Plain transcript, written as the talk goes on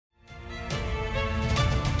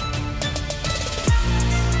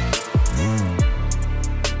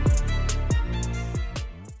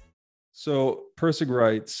So Persig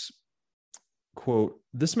writes, quote,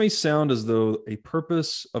 "This may sound as though a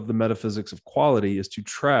purpose of the metaphysics of quality is to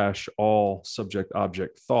trash all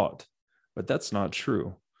subject-object thought, but that's not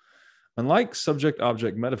true. Unlike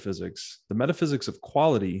subject-object metaphysics, the metaphysics of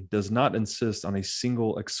quality does not insist on a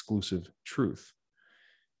single exclusive truth.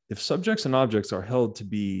 If subjects and objects are held to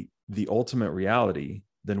be the ultimate reality,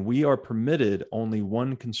 then we are permitted only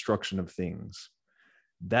one construction of things,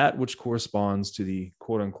 that which corresponds to the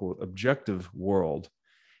quote-unquote objective world,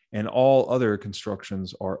 and all other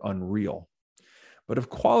constructions are unreal. But if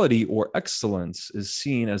quality or excellence is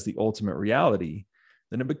seen as the ultimate reality,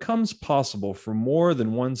 then it becomes possible for more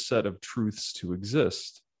than one set of truths to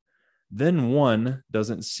exist. Then one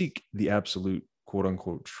doesn't seek the absolute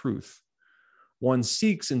quote-unquote truth. One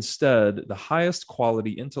seeks instead the highest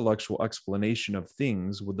quality intellectual explanation of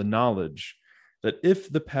things with the knowledge that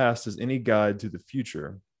if the past is any guide to the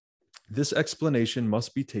future, this explanation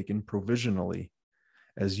must be taken provisionally,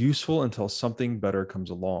 as useful until something better comes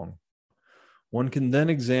along. One can then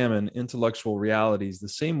examine intellectual realities the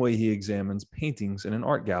same way he examines paintings in an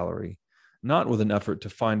art gallery, not with an effort to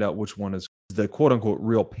find out which one is the quote-unquote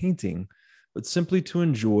real painting, but simply to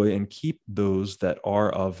enjoy and keep those that are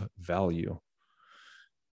of value."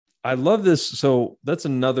 I love this. So that's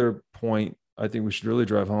another point I think we should really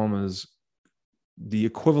drive home is the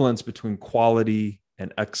equivalence between quality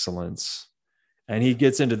and excellence. And he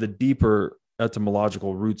gets into the deeper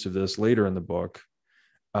etymological roots of this later in the book.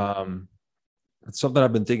 It's something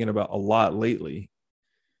I've been thinking about a lot lately,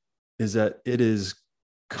 is that it is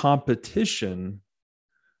competition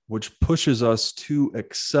which pushes us to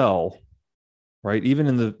excel, right? Even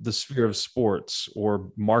in the sphere of sports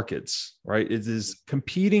or markets, right? It is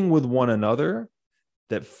competing with one another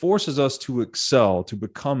that forces us to excel, to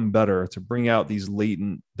become better, to bring out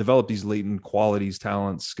develop these latent qualities,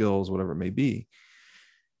 talents, skills, whatever it may be.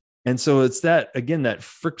 And so it's that, again, that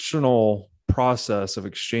frictional process of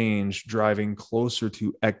exchange driving closer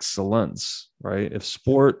to excellence, right? If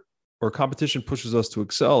sport or competition pushes us to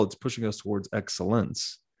excel, it's pushing us towards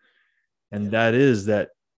excellence. And that is that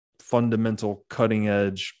fundamental cutting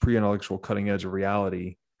edge, pre-intellectual cutting edge of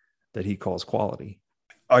reality that he calls quality.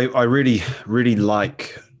 I really, really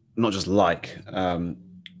like, not just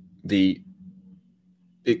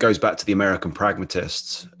it goes back to the American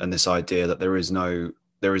pragmatists and this idea that there is no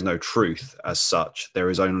truth as such. There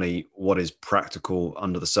is only what is practical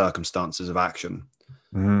under the circumstances of action,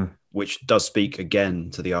 which does speak again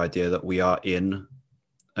to the idea that we are in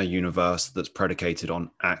a universe that's predicated on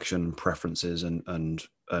action, preferences, and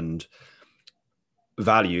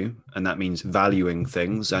value. And that means valuing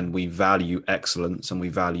things, and we value excellence, and we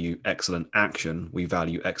value excellent action. We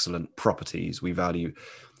value excellent properties.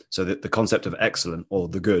 So that the concept of excellent or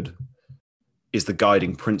the good is the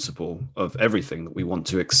guiding principle of everything that we want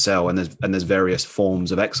to excel. And there's various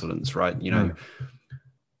forms of excellence, right? You know,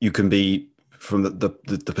 you can be from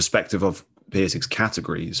the perspective of Piersing's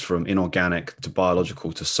categories, from inorganic to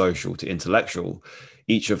biological to social to intellectual.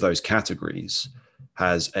 Each of those categories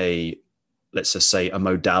has let's just say a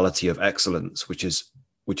modality of excellence, which is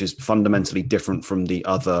fundamentally different from the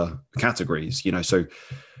other categories. You know, so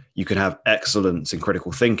you can have excellence in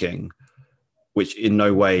critical thinking, which in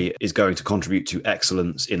no way is going to contribute to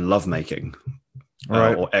excellence in lovemaking,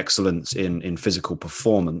 right, or excellence in physical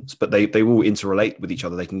performance, but they will interrelate with each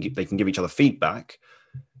other. They can give each other feedback.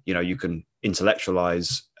 You know, you can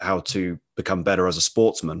intellectualize how to become better as a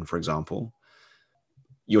sportsman, for example.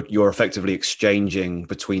 You're effectively exchanging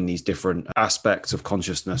between these different aspects of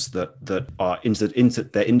consciousness that are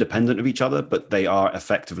they're independent of each other, but they are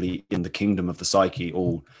effectively in the kingdom of the psyche,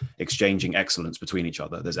 all exchanging excellence between each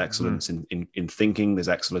other. There's excellence in thinking. There's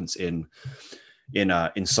excellence in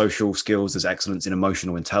social skills. There's excellence in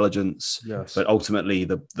emotional intelligence. Yes. But ultimately,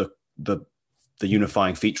 the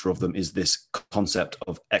unifying feature of them is this concept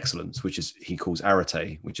of excellence, which is he calls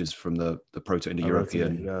arete, which is from the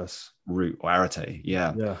Proto-Indo-European root, or arete,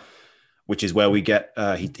 which is where we get.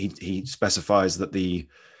 He specifies that the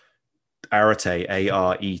arete,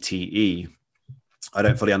 arete. I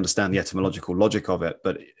don't fully understand the etymological logic of it,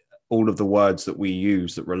 but all of the words that we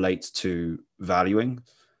use that relate to valuing,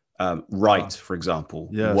 right, for example,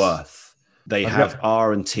 worth. They have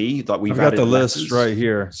R and T. Like we've got the letters. list right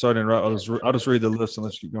here. So I didn't write. I'll just read the list and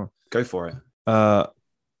let's keep going. Go for it.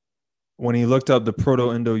 When he looked up the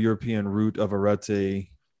Proto-Indo-European root of arete,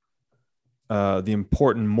 the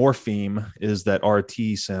important morpheme is that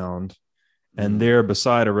RT sound. And there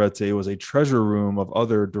beside arete was a treasure room of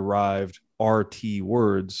other derived RT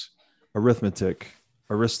words: arithmetic,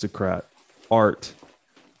 aristocrat, art,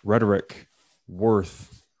 rhetoric,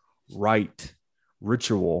 worth, right,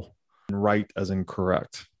 ritual, and right as in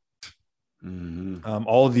correct. Mm-hmm.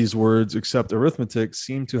 All of these words, except arithmetic,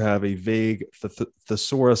 seem to have a vague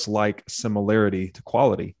thesaurus-like similarity to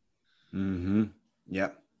quality. Mm-hmm. Yeah.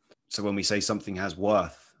 So when we say something has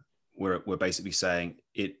worth, we're basically saying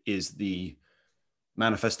it is the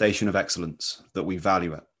manifestation of excellence that we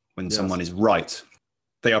value it. When someone Yes. is right,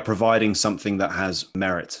 they are providing something that has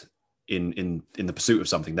merit in the pursuit of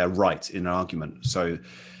something. They're right in an argument. So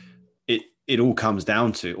it all comes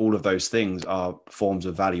down to, all of those things are forms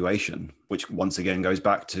of valuation, which once again goes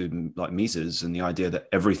back to like Mises and the idea that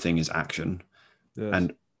everything is action. Yes.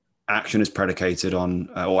 And action is predicated on,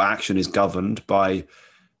 or action is governed by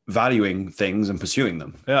valuing things and pursuing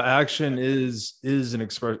them. Yeah, action is an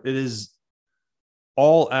expression. It is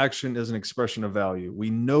all action is an expression of value. We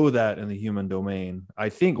know that in the human domain. I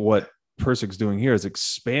think what Persik's doing here is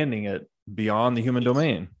expanding it beyond the human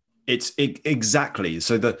domain. It's exactly.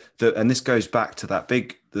 So and this goes back to that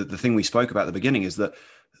the thing we spoke about at the beginning, is that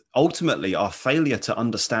ultimately our failure to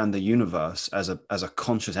understand the universe as a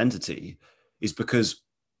conscious entity is because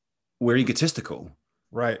we're egotistical.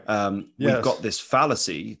 Right. We've got this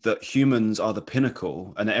fallacy that humans are the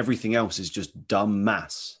pinnacle and everything else is just dumb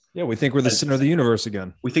mass. Yeah, we think we're the center of the universe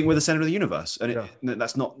again. We think we're the center of the universe, and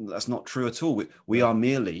that's not true at all. We are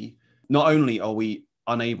merely, not only are we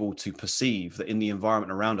unable to perceive that in the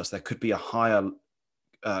environment around us there could be a higher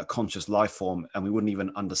conscious life form, and we wouldn't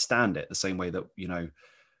even understand it the same way that, you know,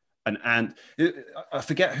 an ant. I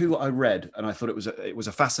forget who I read, and I thought it was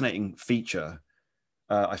a fascinating feature.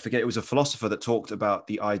 I forget, it was a philosopher that talked about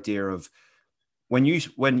the idea of when you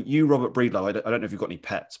Robert Breedlove, I don't know if you've got any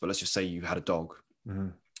pets, but let's just say you had a dog. Mm-hmm.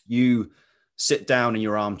 You sit down in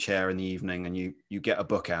your armchair in the evening and you get a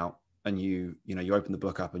book out, and you open the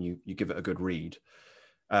book up and you give it a good read.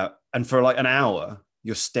 And for like an hour,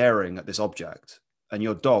 you're staring at this object, and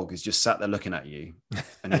your dog is just sat there looking at you.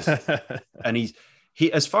 And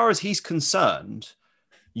he, as far as he's concerned,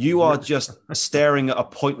 you are just staring at a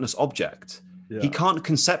pointless object. Yeah. He can't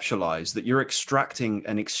conceptualize that you're extracting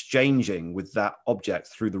and exchanging with that object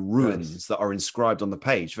through the ruins that are inscribed on the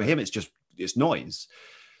page. For him, it's noise.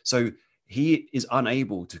 So he is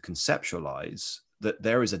unable to conceptualize that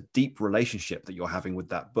there is a deep relationship that you're having with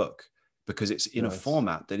that book, because it's in a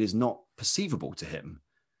format that is not perceivable to him.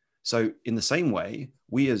 So in the same way,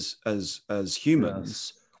 we as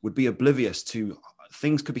humans would be oblivious to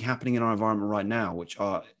things could be happening in our environment right now, which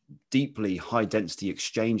are deeply high density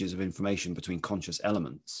exchanges of information between conscious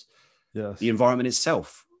elements. Yes. The environment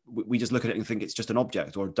itself, we just look at it and think it's just an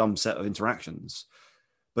object or a dumb set of interactions.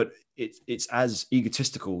 But it's as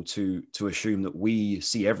egotistical to assume that we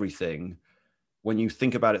see everything. When you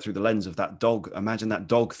think about it through the lens of that dog, imagine that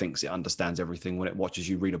dog thinks it understands everything when it watches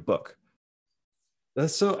you read a book.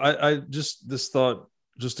 That's so, this thought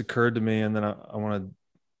just occurred to me, and then I want to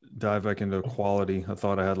dive back into quality, a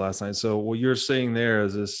thought I had last night. So what you're saying there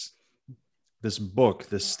is this book,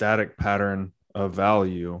 this static pattern of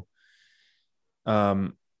value.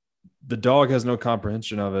 The dog has no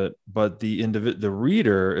comprehension of it, but the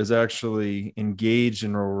reader is actually engaged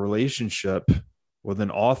in a relationship with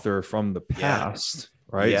an author from the past,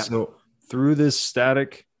 right? Yeah. So through this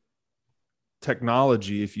static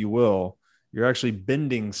technology, if you will, you're actually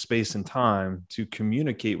bending space and time to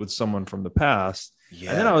communicate with someone from the past.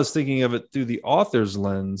 Yeah. And then I was thinking of it through the author's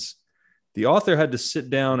lens. The author had to sit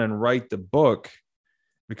down and write the book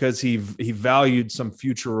because he valued some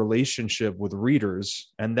future relationship with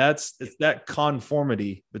readers. And it's that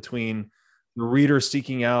conformity between the reader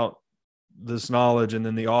seeking out this knowledge and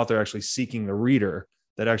then the author actually seeking the reader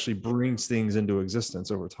that actually brings things into existence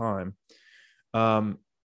over time.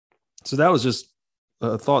 So that was just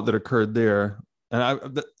a thought that occurred there.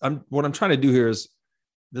 And what I'm trying to do here is,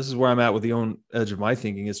 this is where I'm at with the own edge of my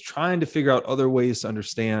thinking, is trying to figure out other ways to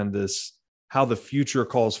understand this, how the future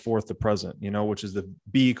calls forth the present, which is the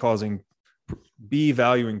B valuing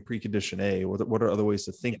precondition A. What are other ways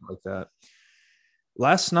to think like that?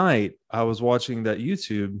 Last night, I was watching that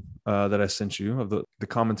YouTube that I sent you of the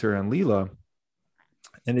commentary on Leela.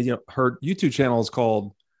 And her YouTube channel is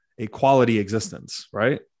called A Quality Existence,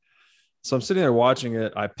 right? So I'm sitting there watching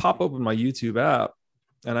it. I pop open my YouTube app,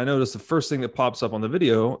 and I notice the first thing that pops up on the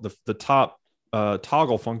video, the top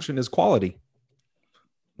toggle function, is quality.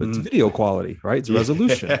 But it's video quality, right? It's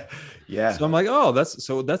resolution. Yeah. So I'm like,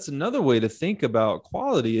 that's another way to think about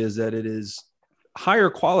quality, is that it is higher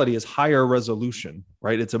quality is higher resolution,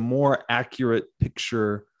 right? It's a more accurate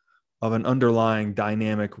picture of an underlying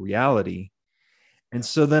dynamic reality. And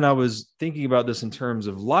so then I was thinking about this in terms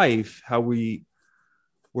of life, how we're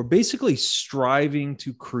basically striving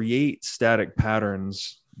to create static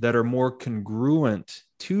patterns that are more congruent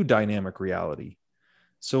to dynamic reality.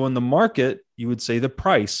 So in the market, you would say the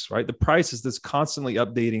price, right? The price is this constantly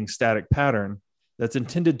updating static pattern that's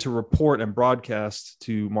intended to report and broadcast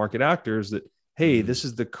to market actors that, hey, this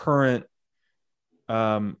is the current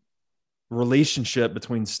relationship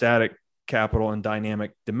between static capital and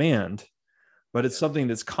dynamic demand. But it's something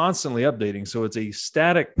that's constantly updating. So it's a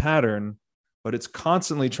static pattern, but it's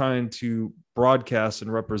constantly trying to broadcast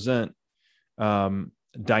and represent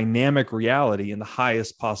dynamic reality in the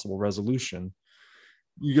highest possible resolution.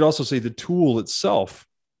 You could also say the tool itself,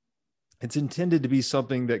 it's intended to be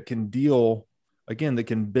something that can deal, again, that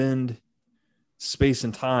can bend space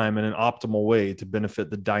and time in an optimal way to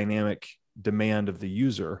benefit the dynamic demand of the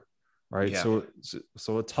user, right? Yeah.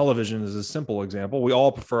 So a television is a simple example. We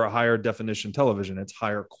all prefer a higher definition television. It's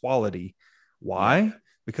higher quality. Why? Yeah.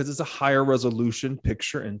 Because it's a higher resolution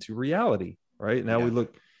picture into reality, right? Now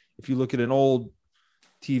if you look at an old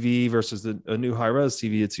TV versus a new high-res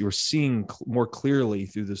TV, you're seeing more clearly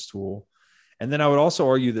through this tool. And then I would also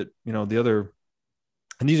argue that,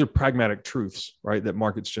 and these are pragmatic truths, right? That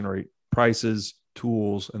markets generate prices,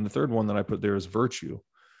 tools, and the third one that I put there is virtue.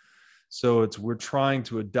 So we're trying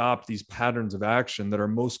to adopt these patterns of action that are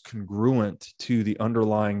most congruent to the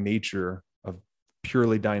underlying nature of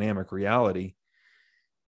purely dynamic reality.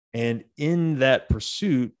 And in that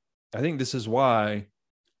pursuit, I think this is why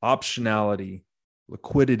optionality,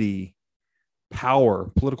 liquidity,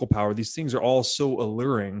 power, political power, these things are all so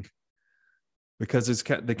alluring, because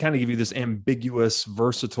they kind of give you this ambiguous,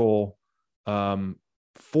 versatile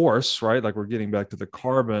force, right? Like we're getting back to the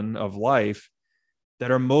carbon of life,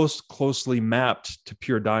 that are most closely mapped to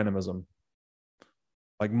pure dynamism.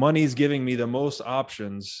 Like money is giving me the most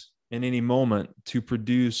options in any moment to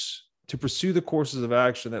pursue the courses of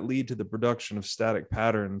action that lead to the production of static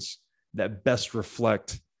patterns that best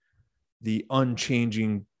reflect the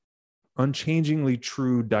unchangingly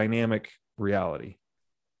true dynamic reality.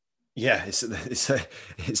 Yeah, it's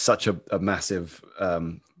such a massive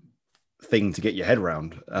thing to get your head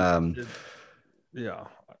around. Yeah.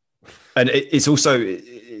 And it's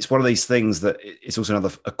one of these things that it's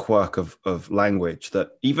also a quirk of language,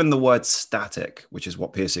 that even the word static, which is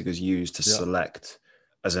what Pirsig has used to select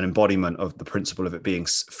as an embodiment of the principle of it being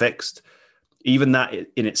fixed, even that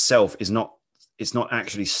in itself it's not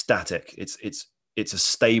actually static. It's a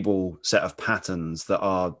stable set of patterns that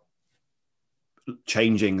are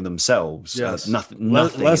changing themselves. Yes. Nothing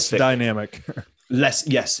less dynamic.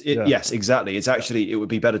 Yes, exactly. It's actually, it would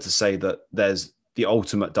be better to say that there's the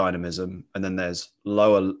ultimate dynamism, and then there's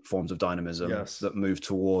lower forms of dynamism that move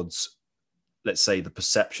towards, let's say, the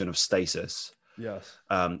perception of stasis. Yes.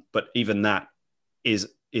 But even that is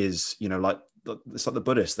it's like the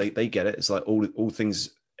Buddhists, they get it. It's like all things,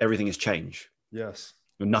 everything is change. Yes.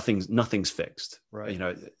 Nothing's fixed. Right.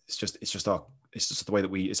 It's just the way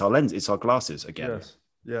that it's our lens, it's our glasses again.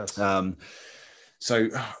 Yes. So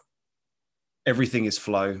everything is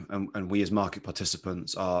flow, and we as market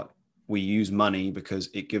participants we use money because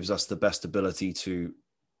it gives us the best ability to,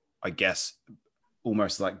 I guess,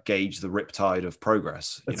 almost like gauge the riptide of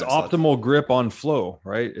progress. It's optimal grip on flow,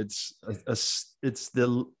 right? It's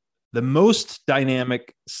the most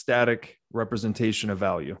dynamic static representation of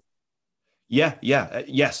value. Yes.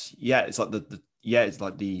 It's like it's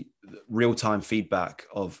like the real-time feedback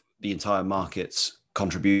of the entire market's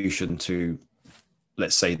contribution to,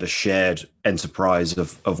 let's say, the shared enterprise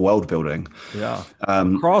of world building. Yeah.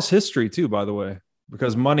 Across history too, by the way,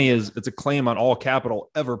 because money it's a claim on all capital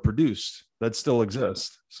ever produced that still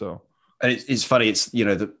exists. So, and it's funny. It's,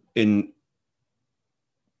 in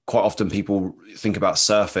quite often people think about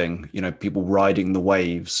surfing, people riding the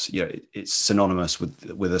waves, it's synonymous with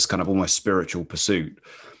this kind of almost spiritual pursuit.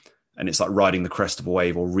 And it's like riding the crest of a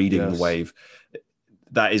wave or reading the wave.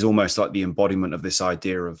 That is almost like the embodiment of this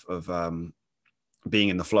idea of being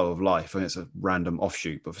in the flow of life. And it's a random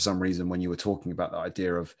offshoot, but for some reason, when you were talking about the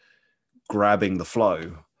idea of grabbing the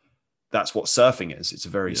flow, that's what surfing is. It's a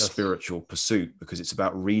very spiritual pursuit, because it's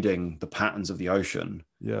about reading the patterns of the ocean.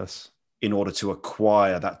 Yes. In order to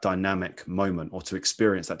acquire that dynamic moment, or to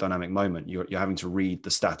experience that dynamic moment, you're having to read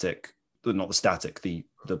the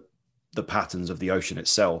patterns of the ocean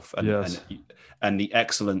itself. And the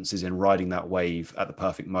excellence is in riding that wave at the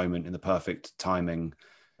perfect moment, in the perfect timing,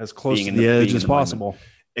 as close to the edge as possible.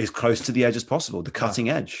 As close to the edge as possible, the cutting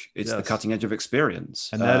edge. It's the cutting edge of experience.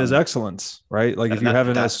 And that is excellence, right? Like if you're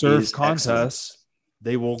having a surf contest,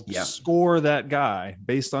 they will score that guy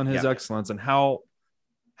based on his excellence and how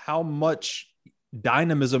much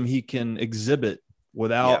dynamism he can exhibit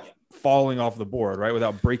without falling off the board, right?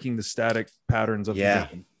 Without breaking the static patterns of the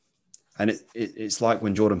game. And it's like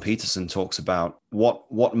when Jordan Peterson talks about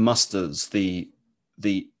what musters the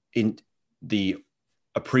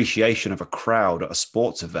appreciation of a crowd at a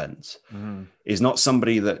sports event is not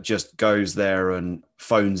somebody that just goes there and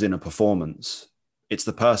phones in a performance. It's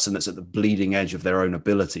the person that's at the bleeding edge of their own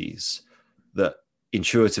abilities that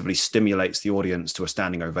intuitively stimulates the audience to a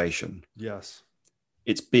standing ovation. Yes.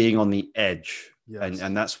 It's being on the edge. Yes.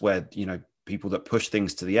 And that's where, you know, people that push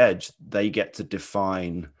things to the edge, they get to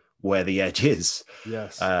define where the edge is.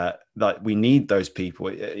 Yes. Like we need those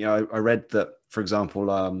people. You know, I read that, for example,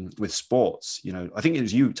 with sports, you know, I think it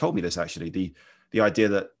was you told me this actually, the idea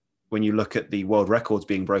that when you look at the world records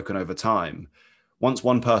being broken over time, once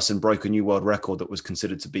one person broke a new world record that was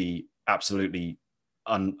considered to be absolutely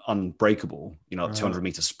unbreakable, you know,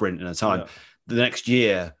 200-meter sprint in a time, the next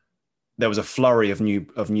year there was a flurry of new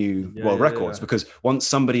world records because once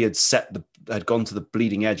somebody had gone to the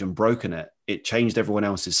bleeding edge and broken it, it changed everyone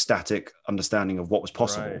else's static understanding of what was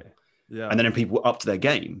possible. And then people were up to their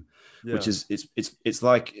game, which is it's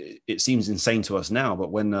like, it seems insane to us now,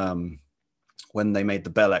 but when they made the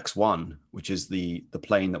Bell X-1, which is the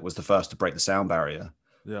plane that was the first to break the sound barrier,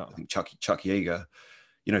 I think Chuck Yeager,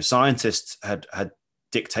 you know, scientists had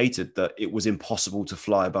dictated that it was impossible to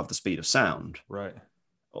fly above the speed of sound,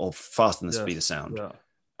 or faster than the speed of sound.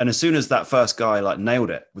 And as soon as that first guy like nailed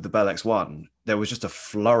it with the Bell X-1, there was just a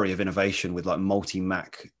flurry of innovation with like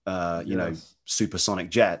multi-Mach, you know, supersonic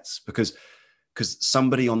jets, because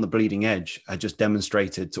somebody on the bleeding edge had just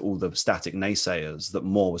demonstrated to all the static naysayers that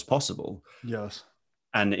more was possible.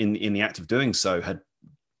 And in the act of doing so, had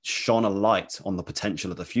shone a light on the potential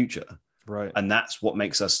of the future. And that's what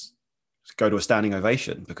makes us go to a standing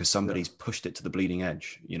ovation, because somebody's pushed it to the bleeding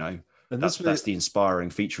edge, you know. And that's the inspiring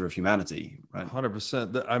feature of humanity, right?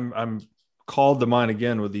 100%. I'm called to mind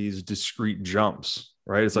again with these discrete jumps,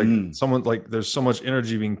 right? It's like someone, like there's so much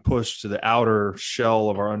energy being pushed to the outer shell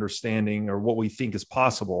of our understanding or what we think is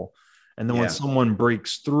possible. And then when someone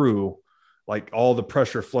breaks through, like all the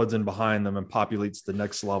pressure floods in behind them and populates the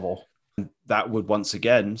next level. That would once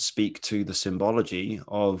again speak to the symbology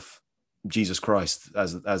of Jesus Christ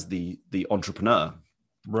as the entrepreneur,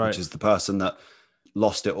 which is the person that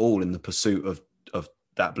lost it all in the pursuit of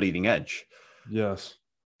that bleeding edge. You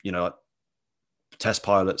know, test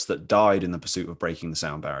pilots that died in the pursuit of breaking the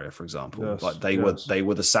sound barrier, for example, like they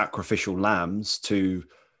were the sacrificial lambs to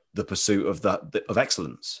the pursuit of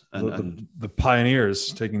excellence, and the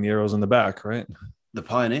pioneers taking the arrows in the back, right? The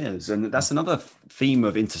pioneers. And that's another theme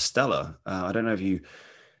of Interstellar. I don't know if you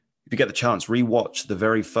get the chance, rewatch the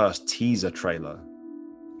very first teaser trailer.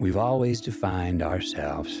 We've always defined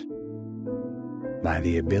ourselves by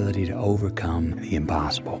the ability to overcome the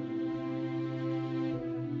impossible.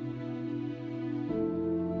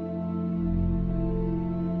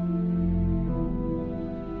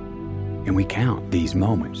 And we count these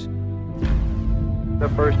moments. The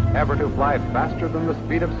first ever to fly faster than the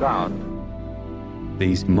speed of sound.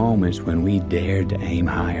 These moments when we dared to aim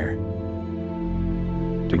higher,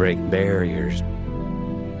 to break barriers,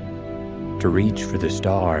 to reach for the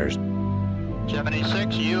stars.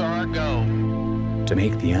 76, you are go. To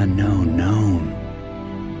make the unknown known.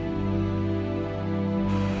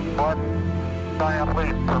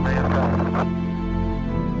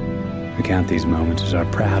 We count these moments as our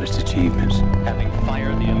proudest achievements. Having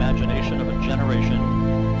fired the imagination of a generation.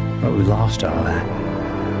 But we lost all that.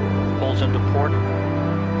 Pulls into port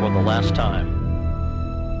for the last time.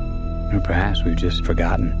 Or perhaps we've just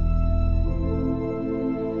forgotten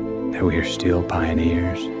that we are still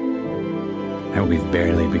pioneers, that we've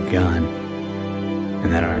barely begun,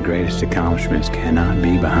 and that our greatest accomplishments cannot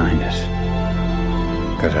be behind us,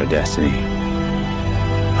 because our destiny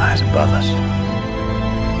lies above us.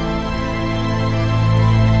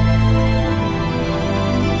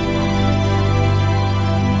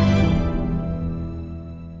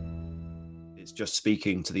 It's just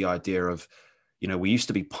speaking to the idea of, you know, we used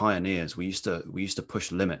to be pioneers. We used to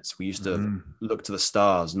push limits. We used to look to the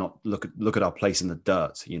stars, not look at our place in the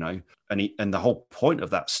dirt, you know. And the whole point of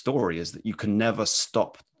that story is that you can never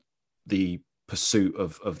stop the pursuit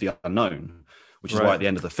of the unknown, which is why at the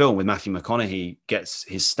end of the film, when Matthew McConaughey gets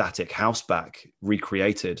his static house back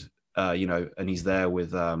recreated, you know, and he's there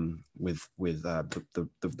with the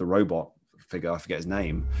robot figure, I forget his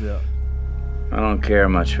name. I don't care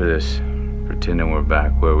much for this pretending we're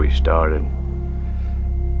back where we started.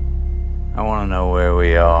 I want to know where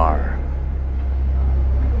we are,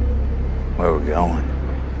 where we're going.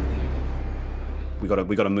 We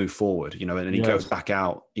got to move forward, you know. And he goes back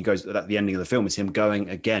out. He goes at the ending of the film. It's him going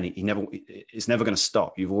again. It's never going to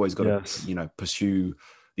stop. You've always got to, you know, pursue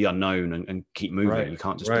the unknown and keep moving. You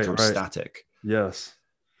can't just become static.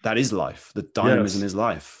 That is life. The dynamism is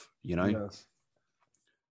life, you know.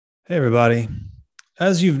 Hey everybody.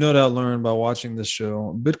 As you've no doubt learned by watching this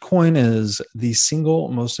show, Bitcoin is the single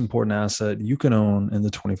most important asset you can own in the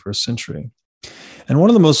 21st century. And one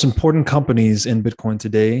of the most important companies in Bitcoin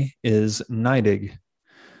today is NYDIG.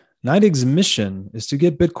 NYDIG's mission is to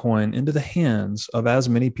get Bitcoin into the hands of as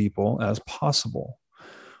many people as possible.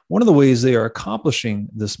 One of the ways they are accomplishing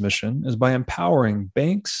this mission is by empowering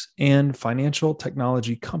banks and financial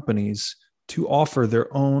technology companies to offer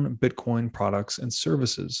their own Bitcoin products and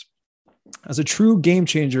services. As a true game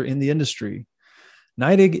changer in the industry,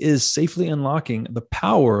 NYDIG is safely unlocking the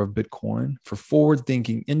power of Bitcoin for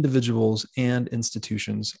forward-thinking individuals and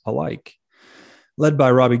institutions alike. Led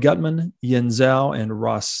by Robbie Gutman, Yin Zhao, and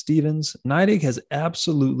Ross Stevens, NYDIG has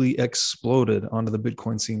absolutely exploded onto the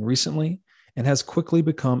Bitcoin scene recently and has quickly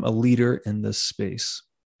become a leader in this space.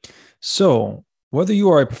 So, whether you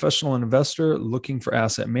are a professional investor looking for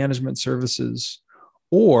asset management services,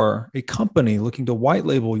 or a company looking to white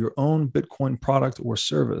label your own Bitcoin product or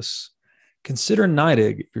service, consider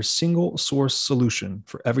NYDIG your single source solution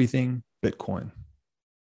for everything Bitcoin.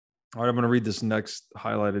 All right, I'm going to read this next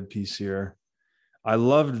highlighted piece here. I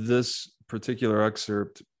loved this particular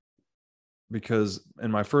excerpt because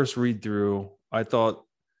in my first read through, I thought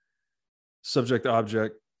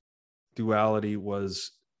subject-object duality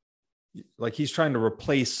was like he's trying to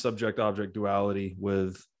replace subject-object duality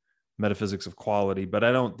with metaphysics of quality, but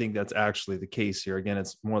I don't think that's actually the case here. Again,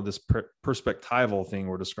 it's more of this perspectival thing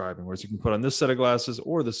we're describing, whereas you can put on this set of glasses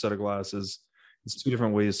or this set of glasses. It's two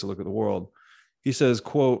different ways to look at the world. He says,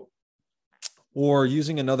 quote, or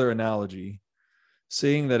using another analogy,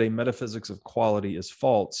 saying that a metaphysics of quality is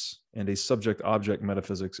false and a subject-object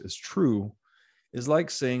metaphysics is true is like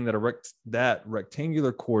saying that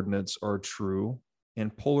rectangular coordinates are true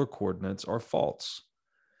and polar coordinates are false.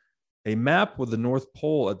 A map with the North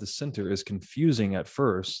Pole at the center is confusing at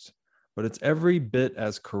first, but it's every bit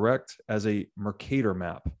as correct as a Mercator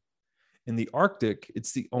map. In the Arctic,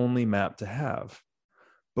 it's the only map to have.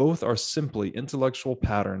 Both are simply intellectual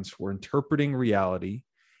patterns for interpreting reality,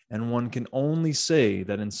 and one can only say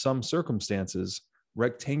that in some circumstances,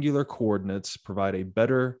 rectangular coordinates provide a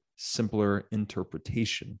better, simpler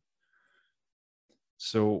interpretation.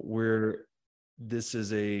 So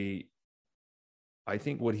I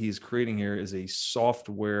think what he's creating here is a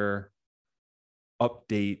software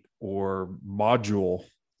update or module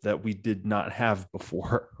that we did not have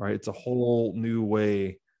before, right? It's a whole new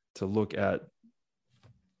way to look at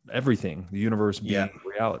everything, the universe being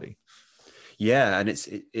reality. Yeah, and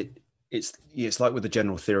it's like with the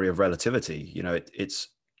general theory of relativity, you know,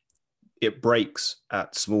 it breaks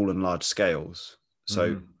at small and large scales.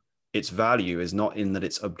 So its value is not in that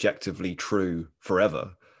it's objectively true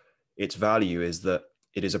forever. Its value is that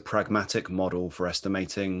it is a pragmatic model for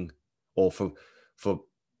estimating or for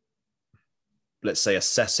let's say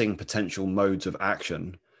assessing potential modes of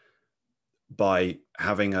action by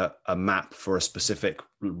having a map for a specific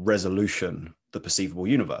resolution, the perceivable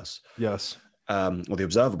universe. Yes. Or the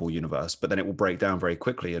observable universe, but then it will break down very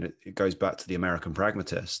quickly, and it goes back to the American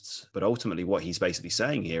pragmatists. But ultimately what he's basically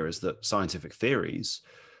saying here is that scientific theories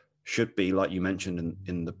should be, like you mentioned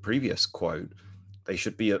in the previous quote, they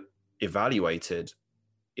should be evaluated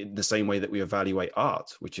in the same way that we evaluate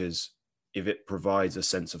art, which is if it provides a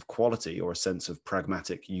sense of quality or a sense of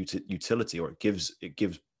pragmatic utility, or it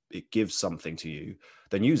gives something to you,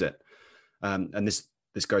 then use it. And this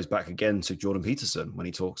goes back again to Jordan Peterson when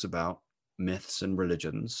he talks about myths and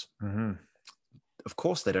religions. Of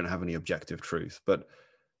course they don't have any objective truth, but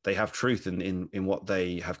they have truth in what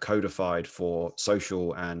they have codified for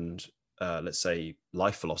social and let's say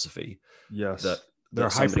life philosophy. Yes, that they're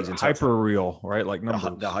hyper real, right? Like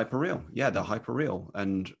numbers. They're hyper real. Yeah, they're hyper real.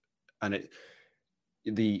 And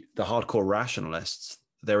the hardcore rationalists,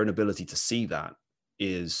 their inability to see that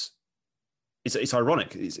is it's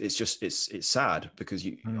ironic. It's sad because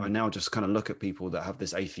I now just kind of look at people that have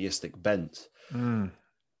this atheistic bent and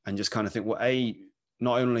just kind of think, well,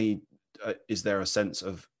 not only is there a sense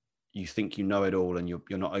of you think you know it all and you're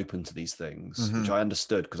not open to these things, which I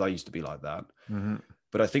understood because I used to be like that.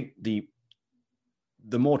 But I think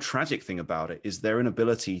the more tragic thing about it is their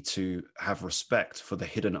inability to have respect for the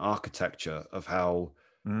hidden architecture of how,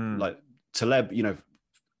 like Taleb, you know,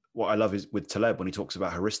 what I love is with Taleb when he talks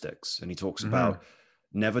about heuristics and he talks about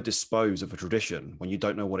never dispose of a tradition when you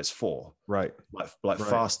don't know what it's for. Right. Like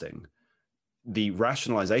fasting. The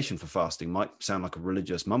rationalization for fasting might sound like a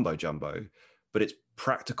religious mumbo jumbo, but its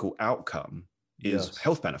practical outcome is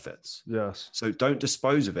health benefits. Yes. So don't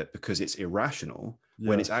dispose of it because it's irrational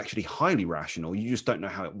when it's actually highly rational. You just don't know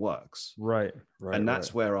how it works. Right. And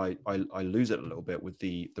that's where I lose it a little bit with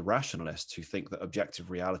the rationalists who think that objective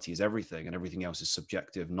reality is everything and everything else is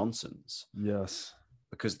subjective nonsense. Yes.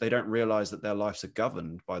 because they don't realize that their lives are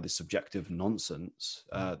governed by this subjective nonsense.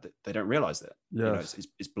 They don't realize it. Yes.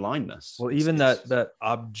 It's blindness. Well, even that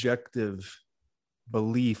objective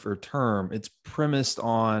belief or term, it's premised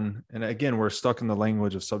on, and again, we're stuck in the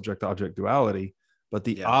language of subject-object duality, but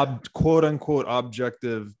the quote unquote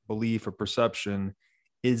objective belief or perception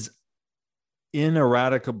is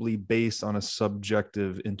ineradicably based on a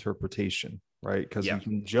subjective interpretation, right? Because you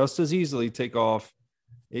can just as easily take off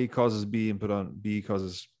A causes B and put on B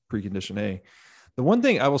causes precondition A. The one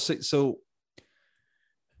thing I will say, so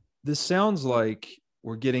this sounds like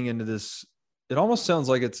we're getting into this. It almost sounds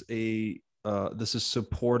like it's this is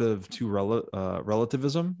supportive to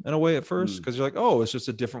relativism in a way at first, because you're like, oh, it's just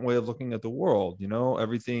a different way of looking at the world.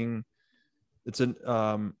 Everything. It's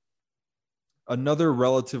another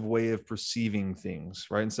relative way of perceiving things,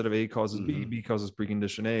 right? Instead of A causes B, B causes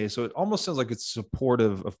precondition A. So it almost sounds like it's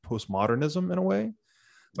supportive of postmodernism in a way.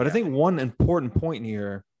 But I think one important point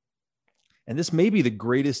here, and this may be the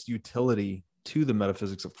greatest utility to the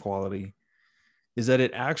metaphysics of quality, is that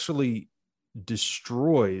it actually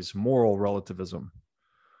destroys moral relativism,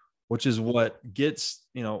 which is what gets,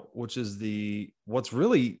 what's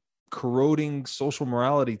really corroding social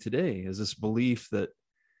morality today, is this belief that,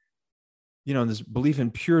 this belief in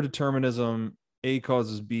pure determinism, A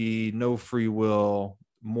causes B, no free will,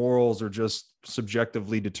 morals are just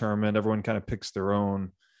subjectively determined. Everyone kind of picks their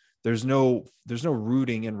own. There's no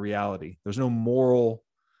rooting in reality. There's no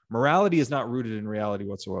morality is not rooted in reality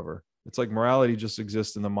whatsoever. It's like morality just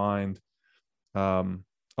exists in the mind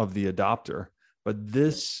of the adopter. But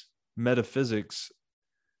this metaphysics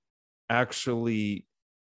actually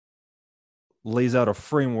lays out a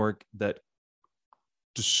framework that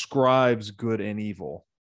describes good and evil,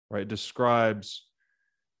 right? Describes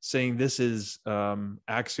saying this is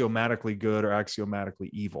axiomatically good or axiomatically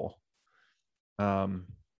evil. I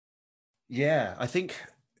think,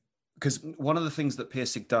 because one of the things that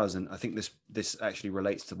Pirsig does, and I think this actually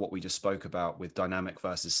relates to what we just spoke about with dynamic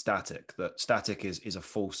versus static, that static is a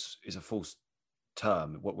false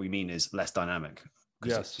term. What we mean is less dynamic,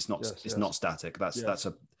 because it's not static. That's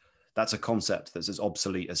a concept that's as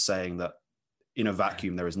obsolete as saying that in a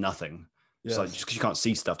vacuum there is nothing. It's like, just because you can't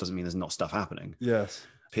see stuff doesn't mean there's not stuff happening.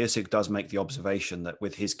 Pirsig does make the observation that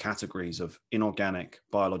with his categories of inorganic,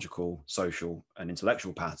 biological, social, and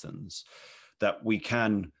intellectual patterns, that we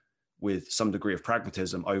can, with some degree of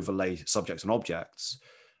pragmatism, overlay subjects and objects,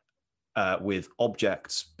 with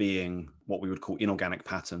objects being what we would call inorganic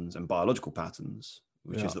patterns and biological patterns,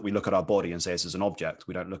 which is that we look at our body and say this is an object.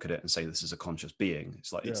 We don't look at it and say this is a conscious being.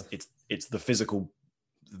 It's like it's the physical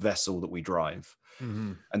vessel that we drive.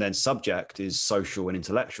 And then subject is social and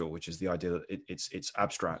intellectual, which is the idea that it's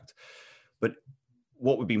abstract. But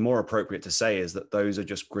what would be more appropriate to say is that those are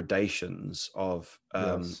just gradations of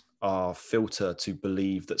our filter to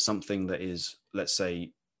believe that something that is, let's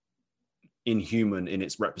say, inhuman in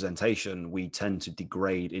its representation, we tend to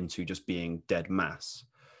degrade into just being dead mass.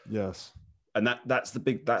 And that's the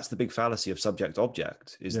big fallacy of subject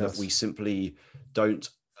object, is that we simply don't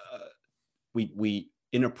we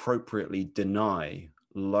inappropriately deny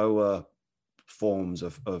lower forms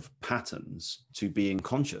of patterns to being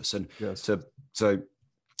conscious, and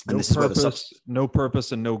no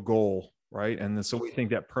purpose and no goal, right? And so we think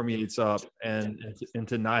that permeates up and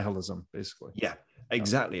into nihilism, basically.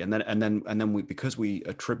 Exactly. And then we, because we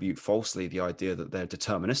attribute falsely the idea that they're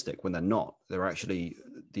deterministic when they're not. They're actually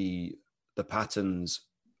the patterns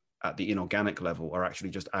at the inorganic level are actually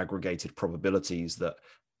just aggregated probabilities that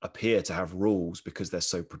appear to have rules because they're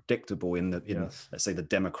so predictable in let's say the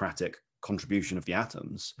democratic contribution of the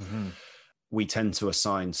atoms. We tend to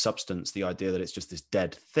assign substance the idea that it's just this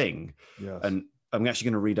dead thing. And I'm actually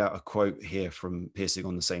going to read out a quote here from Pirsig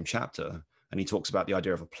on the same chapter, and he talks about the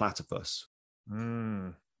idea of a platypus.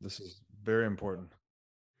 This is very important.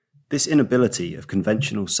 This inability of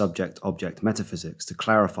conventional subject-object metaphysics to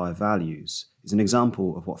clarify values is an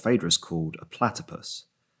example of what Phaedrus called a platypus.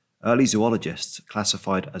 Early zoologists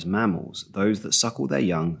classified as mammals those that suckle their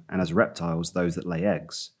young, and as reptiles those that lay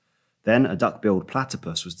eggs. Then a duck-billed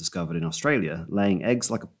platypus was discovered in Australia, laying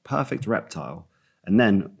eggs like a perfect reptile, and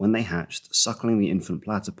then, when they hatched, suckling the infant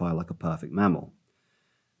platypi like a perfect mammal.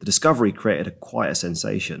 The discovery created quite a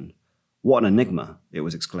sensation. "What an enigma," it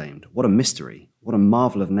was exclaimed. "What a mystery. What a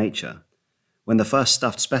marvel of nature." When the first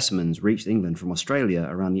stuffed specimens reached England from Australia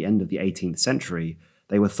around the end of the 18th century,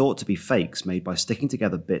 they were thought to be fakes made by sticking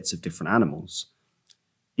together bits of different animals.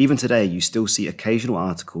 Even today, you still see occasional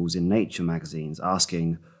articles in nature magazines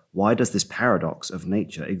asking, why does this paradox of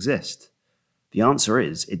nature exist? The answer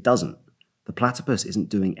is, it doesn't. The platypus isn't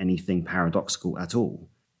doing anything paradoxical at all.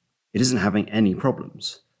 It isn't having any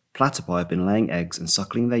problems. Platypi have been laying eggs and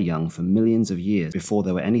suckling their young for millions of years before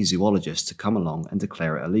there were any zoologists to come along and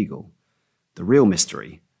declare it illegal. The real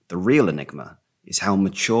mystery, the real enigma, is how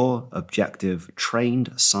mature, objective,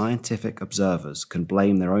 trained scientific observers can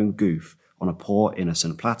blame their own goof on a poor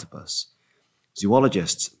innocent platypus.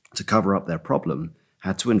 Zoologists, to cover up their problem,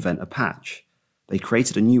 had to invent a patch. They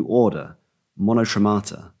created a new order,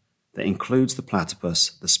 Monotremata, that includes the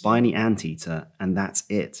platypus, the spiny anteater, and that's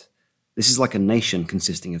it. This is like a nation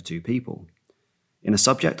consisting of two people. In a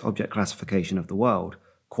subject-object classification of the world,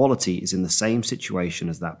 quality is in the same situation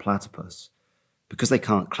as that platypus. Because they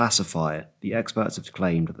can't classify it, the experts have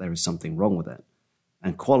claimed that there is something wrong with it.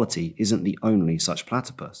 And quality isn't the only such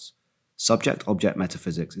platypus. Subject-object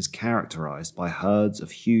metaphysics is characterized by herds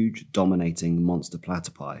of huge, dominating monster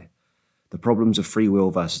platypi. The problems of free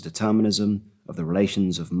will versus determinism, of the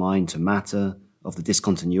relations of mind to matter, of the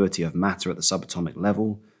discontinuity of matter at the subatomic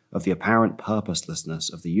level, of the apparent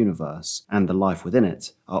purposelessness of the universe, and the life within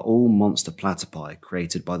it, are all monster platypi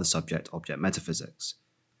created by the subject-object metaphysics.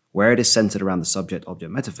 Where it is centered around the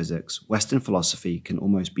subject-object metaphysics, Western philosophy can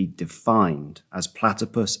almost be defined as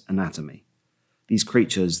platypus anatomy. These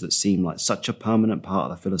creatures that seem like such a permanent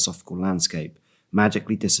part of the philosophical landscape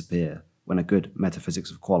magically disappear when a good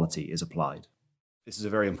metaphysics of quality is applied. This is a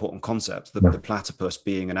very important concept, the platypus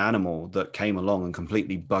being an animal that came along and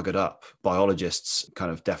completely buggered up biologists'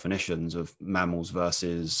 kind of definitions of mammals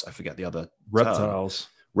versus, I forget the other reptiles.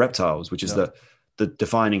 Reptiles, which is the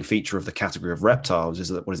defining feature of the category of reptiles is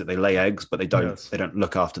that, what is it? They lay eggs, but they don't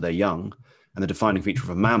look after their young. And the defining feature of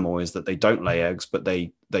a mammal is that they don't lay eggs, but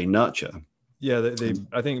they nurture. Yeah,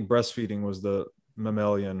 I think breastfeeding was the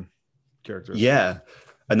mammalian character. Yeah.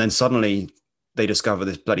 And then suddenly they discover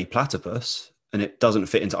this bloody platypus and it doesn't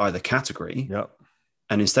fit into either category. Yep.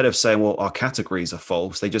 And instead of saying, well, our categories are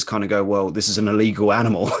false, they just kind of go, well, this is an illegal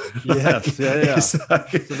animal. Yes. Yeah. So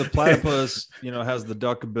the platypus, has the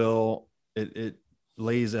duck bill. It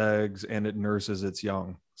lays eggs and it nurses its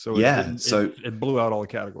young. So it blew out all the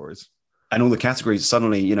categories. And all the categories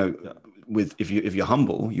suddenly, with if you're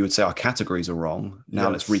humble, you would say our categories are wrong. Now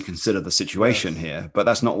let's reconsider the situation here. But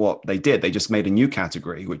that's not what they did. They just made a new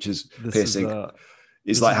category, which is piercing.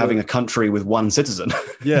 It's like having a country with one citizen.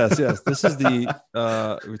 Yes. This is we're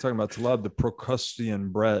talking about Taleb, the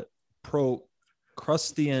Procrustean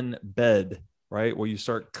bed, right? Where you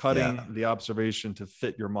start cutting the observation to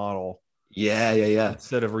fit your model. Yeah.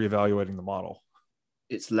 Instead of reevaluating the model.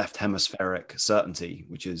 It's left hemispheric certainty,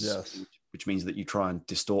 which means that you try and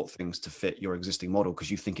distort things to fit your existing model because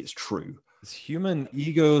you think it's true. It's human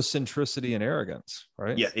egocentricity and arrogance,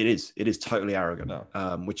 right? Yeah, it is. It is totally arrogant. No.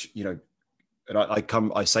 Which, and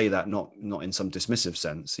I say that not in some dismissive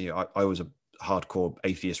sense. I was a hardcore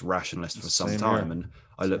atheist rationalist for some time, and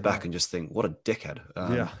I look back and just think, what a dickhead.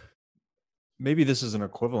 Maybe this is an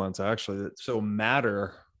equivalence, actually. So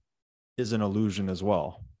matter is an illusion as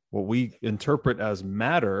well. What we interpret as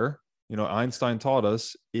matter, Einstein taught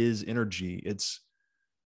us, is energy. It's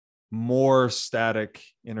more static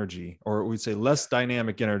energy, or we'd say less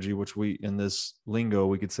dynamic energy, which we, in this lingo,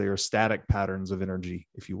 we could say are static patterns of energy,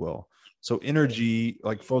 if you will. So energy,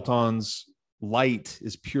 like photons, light,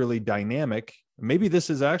 is purely dynamic. Maybe this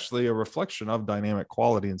is actually a reflection of dynamic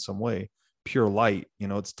quality in some way. Pure light,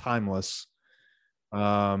 it's timeless.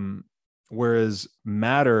 Whereas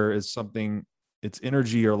matter is something, it's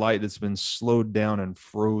energy or light that's been slowed down and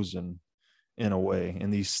frozen in a way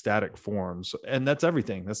in these static forms. And that's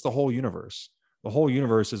everything. That's the whole universe. The whole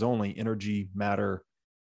universe is only energy, matter,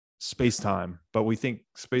 space-time. But we think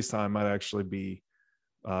space-time might actually be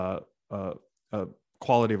a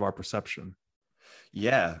quality of our perception.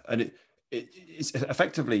 Yeah. And it's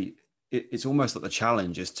effectively, it's almost that the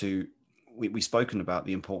challenge is to, we've spoken about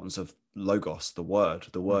the importance of logos, the word.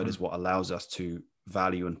 The word is what allows us to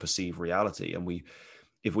value and perceive reality. And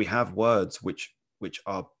if we have words which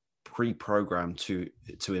are pre-programmed to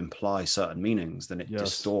imply certain meanings, then it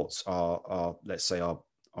distorts our let's say our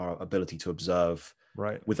ability to observe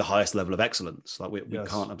with the highest level of excellence. Like we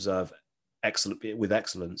can't observe with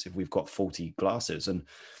excellence if we've got faulty glasses. And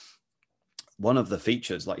one of the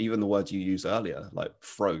features, like even the words you used earlier, like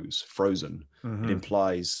frozen, it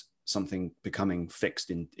implies something becoming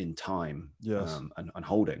fixed in time, and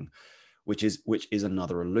holding, which is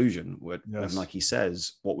another illusion. And like he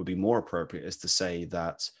says, what would be more appropriate is to say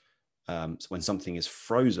that when something is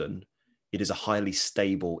frozen, it is a highly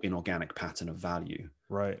stable inorganic pattern of value.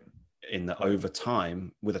 Right. In that over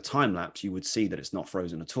time, with a time lapse, you would see that it's not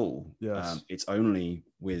frozen at all. Yes. It's only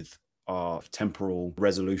with our temporal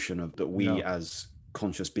resolution of that we as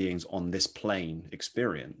conscious beings on this plane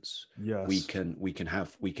experience. Yes. We can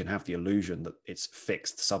have the illusion that it's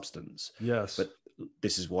fixed substance. Yes. But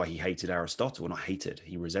this is why he hated Aristotle. Not hated,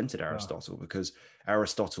 he resented Aristotle, because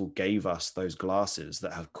Aristotle gave us those glasses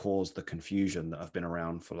that have caused the confusion that have been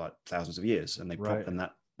around for like thousands of years. And and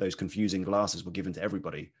that those confusing glasses were given to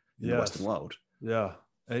everybody in the Western world. Yeah.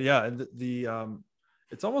 And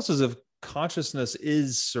it's almost as if consciousness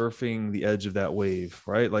is surfing the edge of that wave,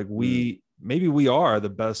 right? Like maybe we are the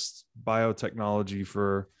best biotechnology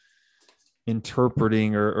for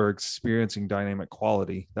interpreting or experiencing dynamic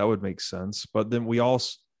quality. That would make sense. But then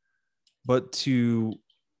but to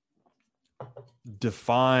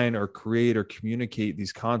define or create or communicate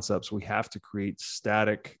these concepts, we have to create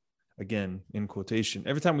static, again, in quotation.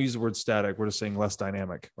 Every time we use the word static, we're just saying less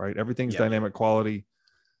dynamic, right? Everything's dynamic quality.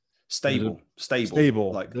 Stable,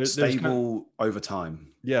 like stable over time.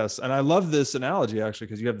 Yes. And I love this analogy actually,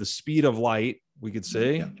 because you have the speed of light, we could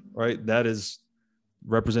say, right? That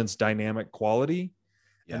represents dynamic quality.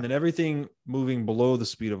 And then everything moving below the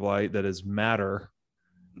speed of light, that is matter,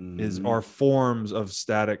 are forms of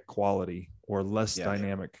static quality or less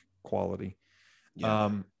dynamic quality.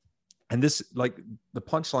 And this, like the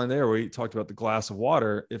punchline there where you talked about the glass of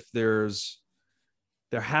water, if there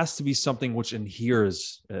has to be something which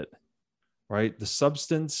adheres it, right? The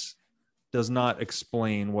substance does not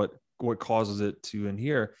explain what causes it to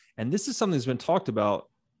adhere. And this is something that's been talked about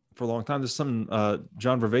for a long time. There's something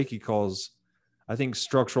John Vervaeke calls, I think,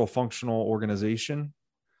 structural functional organization,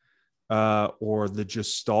 or the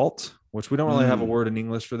Gestalt, which we don't really have a word in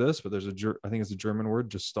English for this, but I think it's a German word,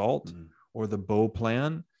 Gestalt, or the Bow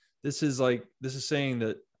plan. This is saying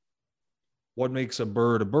that what makes a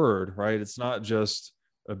bird, right? It's not just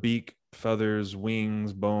a beak, feathers,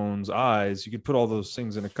 wings, bones, eyes. You could put all those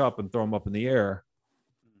things in a cup and throw them up in the air,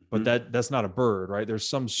 but that's not a bird, right? There's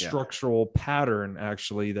some structural pattern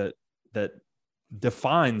actually that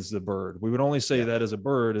defines the bird. We would only say that as a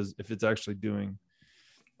bird is if it's actually doing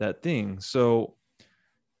that thing. So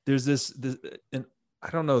there's this and I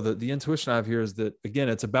don't know, the intuition I have here is that, again,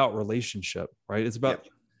 it's about relationship, right? It's about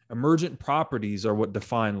emergent properties are what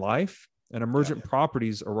define life, and emergent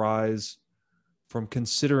properties arise from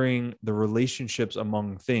considering the relationships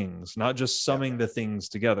among things, not just summing the things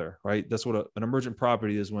together, right? That's what an emergent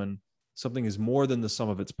property is, when something is more than the sum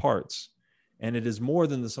of its parts. And it is more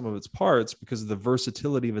than the sum of its parts because of the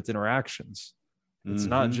versatility of its interactions. It's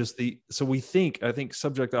not just so I think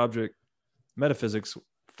subject-object metaphysics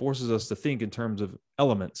forces us to think in terms of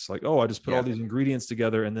elements, like, oh, I just put all these ingredients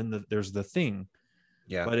together and then there's the thing.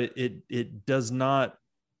 Yeah. But it does not,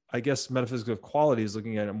 I guess metaphysics of quality is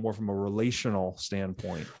looking at it more from a relational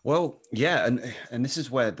standpoint. Well, yeah, and this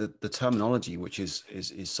is where the terminology, which is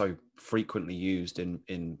so frequently used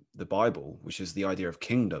in the Bible, which is the idea of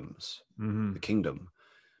kingdoms, the kingdom.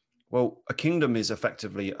 Well, a kingdom is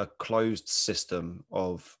effectively a closed system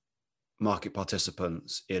of market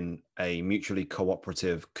participants in a mutually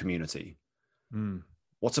cooperative community.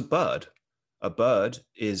 What's a bird? A bird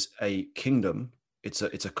is a kingdom. It's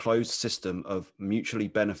a closed system of mutually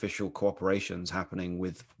beneficial cooperations happening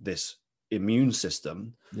with this immune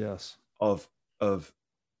system. Yes. Of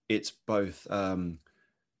it's both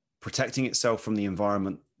protecting itself from the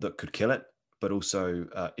environment that could kill it, but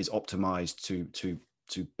also is optimized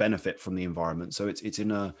to benefit from the environment. So it's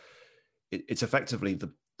effectively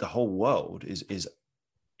the whole world is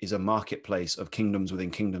a marketplace of kingdoms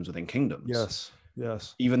within kingdoms within kingdoms.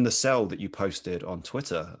 Yes. Even the cell that you posted on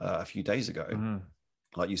Twitter a few days ago,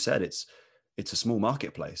 like you said, it's a small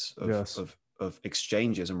marketplace of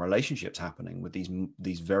exchanges and relationships happening with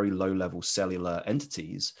these very low level cellular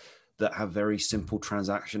entities that have very simple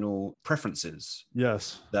transactional preferences.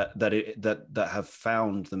 Yes. That have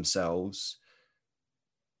found themselves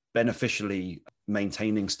beneficially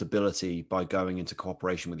maintaining stability by going into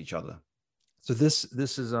cooperation with each other. So this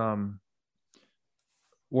is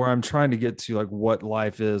where I'm trying to get to, like, what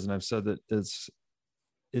life is. And I've said that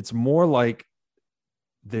it's more like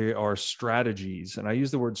there are strategies. And I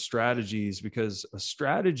use the word strategies because a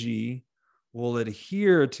strategy will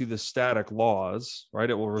adhere to the static laws, right?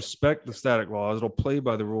 It will respect the static laws. It'll play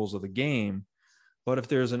by the rules of the game. But if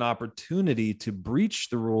there's an opportunity to breach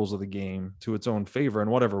the rules of the game to its own favor in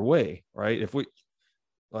whatever way, right? If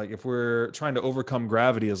we're trying to overcome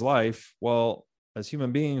gravity as life, well, as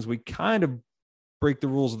human beings, we kind of break the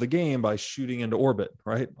rules of the game by shooting into orbit,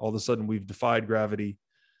 right? All of a sudden we've defied gravity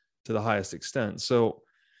to the highest extent. So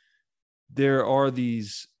there are the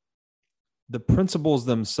principles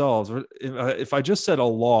themselves. If I just said a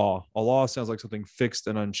law sounds like something fixed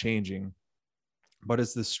and unchanging, but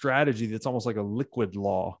it's the strategy that's almost like a liquid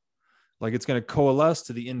law. Like it's going to coalesce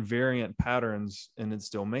to the invariant patterns in its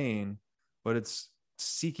domain, but it's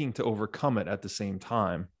seeking to overcome it at the same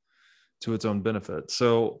time to its own benefit.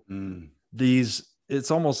 So these it's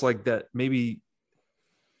almost like that maybe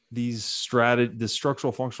the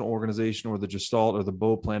structural functional organization or the Gestalt or the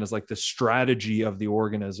Bow plan is like the strategy of the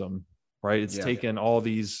organism, right? It's taken all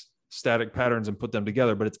these static patterns and put them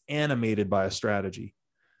together, but it's animated by a strategy.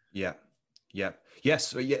 Yeah.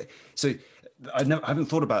 Yes. Yeah. So I haven't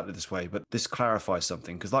thought about it this way, but this clarifies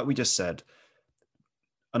something, because like we just said,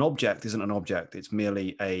 an object isn't an object. It's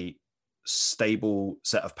merely a stable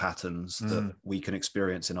set of patterns that we can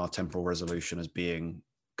experience in our temporal resolution as being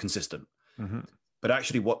consistent. But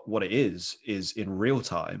actually what it is in real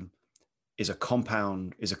time is a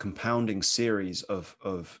compounding series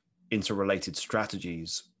of interrelated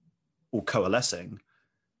strategies all coalescing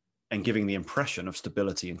and giving the impression of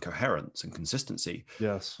stability and coherence and consistency.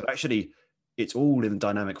 Yes. But actually it's all in the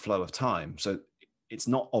dynamic flow of time. So it's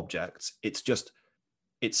not objects, it's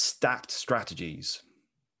stacked strategies.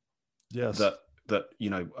 Yes. That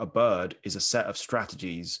a bird is a set of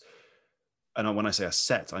strategies. And when I say a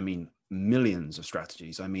set, I mean millions of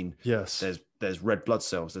strategies. I mean, yes, there's red blood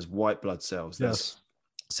cells, there's white blood cells, there's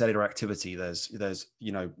cellular activity, there's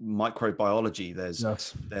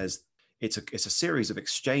microbiology, it's a series of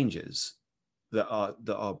exchanges that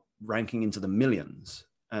are ranking into the millions,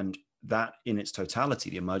 and that in its totality,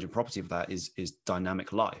 the emergent property of that is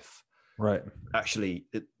dynamic life. Right. Actually,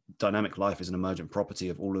 dynamic life is an emergent property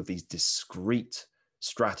of all of these discrete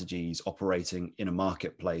strategies operating in a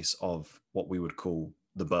marketplace of what we would call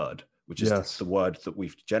the bird, which is the word that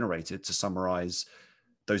we've generated to summarize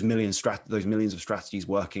those millions of strategies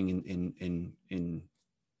working in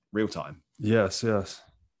real time. Yes. Yeah.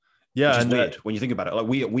 Which is weird when you think about it. Like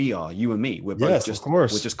we are, you and me, we're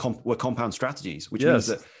both we're compound strategies, which means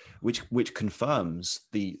that which confirms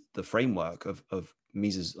the framework of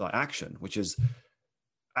Mises' action, which is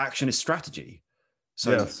action is strategy.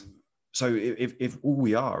 So if all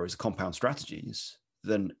we are is compound strategies,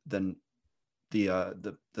 then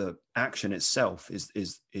the action itself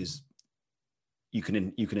is you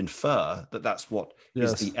can infer that that's what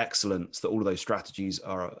is the excellence that all of those strategies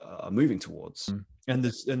are moving towards. And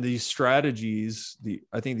these strategies,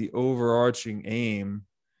 I think the overarching aim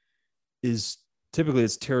is typically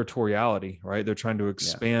it's territoriality, right? They're trying to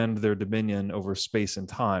expand their dominion over space and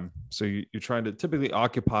time. So you're trying to typically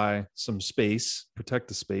occupy some space, protect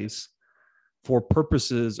the space for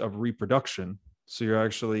purposes of reproduction. So you're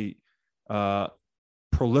actually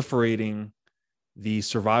proliferating the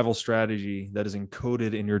survival strategy that is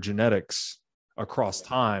encoded in your genetics across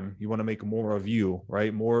time. You want to make more of you,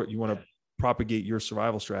 right? You want to propagate your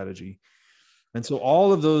survival strategy. And so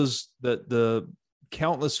all of those, the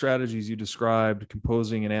countless strategies you described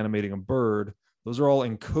composing and animating a bird, those are all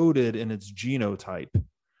encoded in its genotype,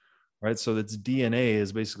 right? So its DNA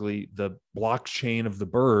is basically the blockchain of the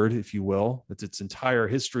bird, if you will. It's its entire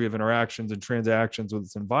history of interactions and transactions with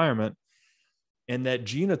its environment. And that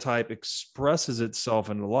genotype expresses itself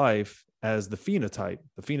in life as the phenotype.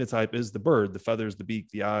 The phenotype is the bird, the feathers, the beak,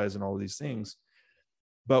 the eyes, and all of these things.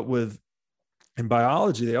 But in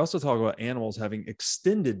biology, they also talk about animals having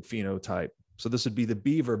extended phenotype. So this would be the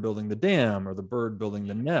beaver building the dam or the bird building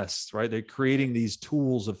the nest, right? They're creating these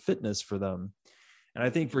tools of fitness for them. And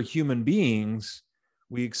I think for human beings,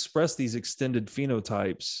 we express these extended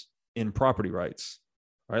phenotypes in property rights,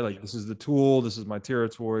 right? Like this is the tool, this is my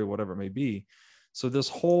territory, whatever it may be. So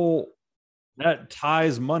that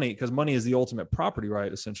ties money, because money is the ultimate property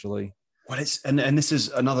right, essentially. Well, and this is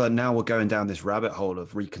another, now we're going down this rabbit hole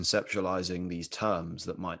of reconceptualizing these terms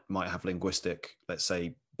that might have linguistic, let's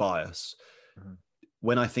say, bias. Mm-hmm.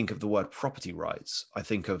 When I think of the word property rights, I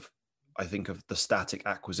think of the static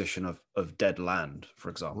acquisition of dead land, for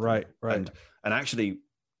example. Right. And actually,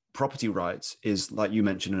 property rights is, like you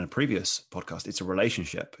mentioned in a previous podcast, it's a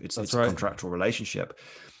relationship. It's a contractual relationship.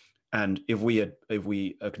 And if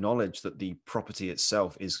we acknowledge that the property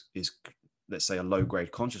itself is let's say a low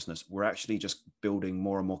grade consciousness, we're actually just building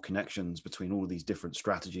more and more connections between all of these different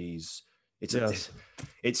strategies. The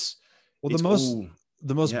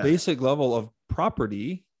most basic level of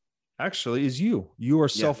property actually is you are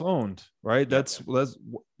self-owned, right? That's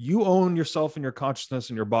you own yourself and your consciousness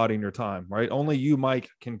and your body and your time, right? Only you, Mike,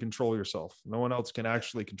 can control yourself. No one else can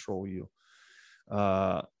actually control you.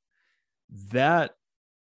 That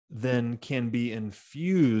then can be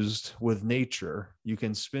infused with nature. You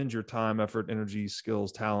can spend your time, effort, energy,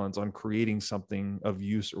 skills, talents on creating something of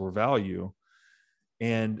use or value.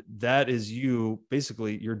 And that is you,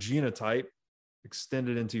 basically your genotype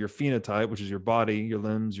extended into your phenotype, which is your body, your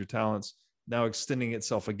limbs, your talents, now extending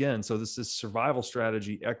itself again. So this is survival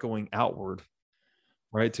strategy echoing outward,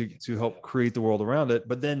 right? To help create the world around it.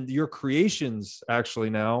 But then your creations actually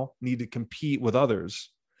now need to compete with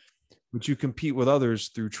others, but you compete with others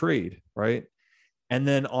through trade, right? And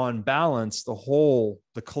then on balance,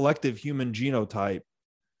 the collective human genotype,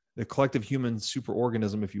 the collective human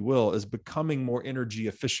superorganism, if you will, is becoming more energy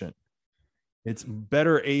efficient. It's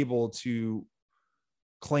better able to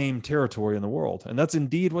claim territory in the world. And that's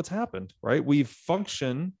indeed what's happened, right? We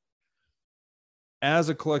function as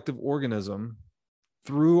a collective organism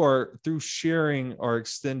through sharing our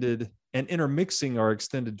extended and intermixing our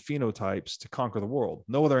extended phenotypes to conquer the world.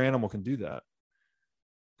 No other animal can do that,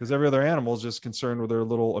 because every other animal is just concerned with their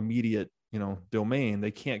little immediate, domain.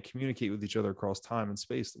 They can't communicate with each other across time and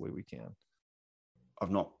space the way we can. I've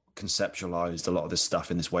not conceptualized a lot of this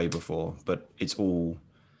stuff in this way before, but it's all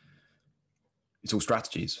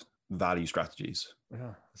strategies, value strategies.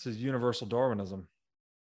 Yeah, this is universal Darwinism.